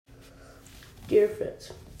Dear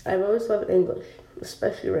Fitz, I've always loved English,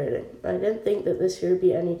 especially writing. I didn't think that this year would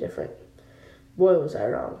be any different. Boy, was I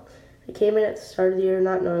wrong. I came in at the start of the year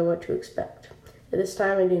not knowing what to expect. At this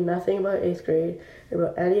time, I knew nothing about 8th grade or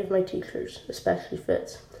about any of my teachers, especially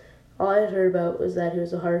Fitz. All I had heard about was that he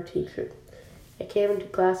was a hard teacher. I came into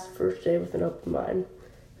class the first day with an open mind.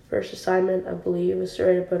 The first assignment, I believe, was to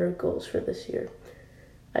write about our goals for this year.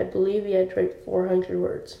 I believe we had to write 400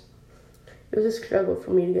 words. It was a struggle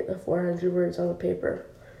for me to get the 400 words on the paper.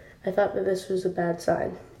 I thought that this was a bad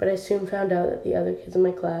sign, but I soon found out that the other kids in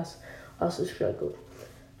my class also struggled.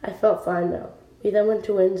 I felt fine now. We then went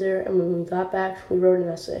to Windsor, and when we got back, we wrote an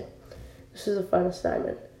essay. This was a fun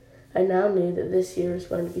assignment. I now knew that this year was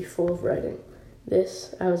going to be full of writing.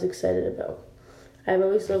 This I was excited about. I've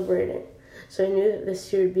always loved writing, so I knew that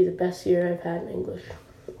this year would be the best year I've had in English.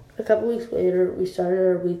 A couple weeks later, we started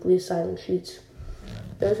our weekly assignment sheets.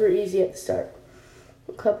 Those were easy at the start.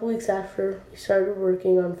 A couple weeks after, we started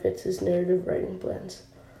working on Fitz's narrative writing plans.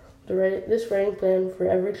 This writing plan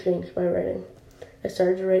forever changed my writing. I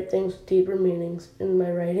started to write things with deeper meanings, and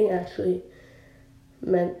my writing actually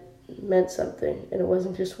meant something, and it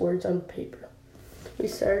wasn't just words on paper. We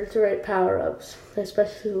started to write power-ups,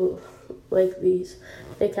 especially like these.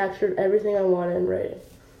 They captured everything I wanted in writing.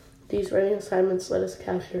 These writing assignments let us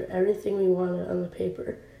capture everything we wanted on the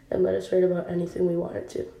paper and let us write about anything we wanted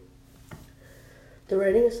to. The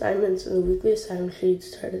writing assignments and the weekly assignment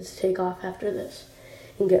sheets started to take off after this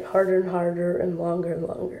and get harder and harder and longer and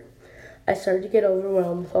longer. I started to get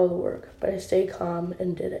overwhelmed with all the work, but I stayed calm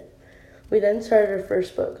and did it. We then started our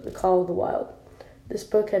first book, The Call of the Wild. This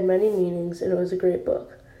book had many meanings, and it was a great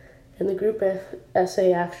book. And the group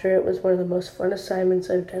essay after it was one of the most fun assignments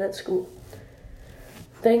I've done at school.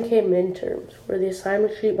 Then came midterms, where the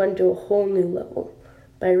assignment sheet went to a whole new level,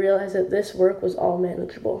 but I realized that this work was all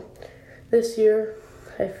manageable. This year,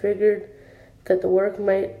 I figured that the work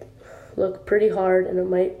might look pretty hard, and it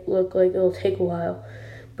might look like it'll take a while,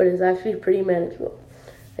 but it's actually pretty manageable.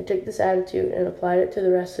 I took this attitude and applied it to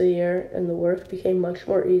the rest of the year, and the work became much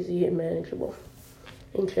more easy and manageable.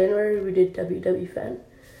 In January, we did WWFN.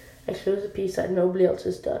 I chose a piece that nobody else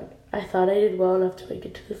has done. I thought I did well enough to make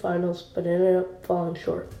it to the finals, but ended up falling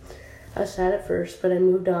short. I was sad at first, but I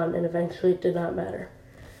moved on, and eventually it did not matter.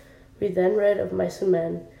 We then read Of Mice and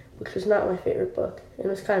Men, which was not my favorite book, and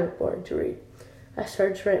was kind of boring to read. I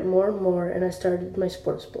started to write more and more, and I started my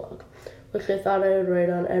sports blog, which I thought I would write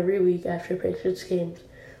on every week after Patriots games,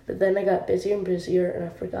 but then I got busier and busier, and I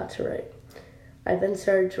forgot to write. I then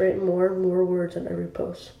started to write more and more words on every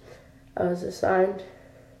post. I was assigned,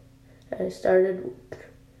 and I started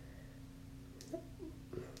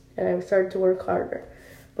to work harder.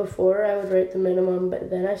 Before, I would write the minimum, but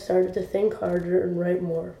then I started to think harder and write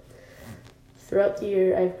more. Throughout the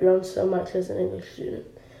year, I've grown so much as an English student.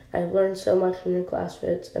 I've learned so much from your class,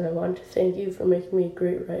 Fitz, and I want to thank you for making me a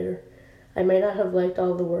great writer. I may not have liked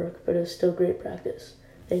all the work, but it was still great practice.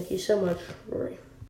 Thank you so much, Rory.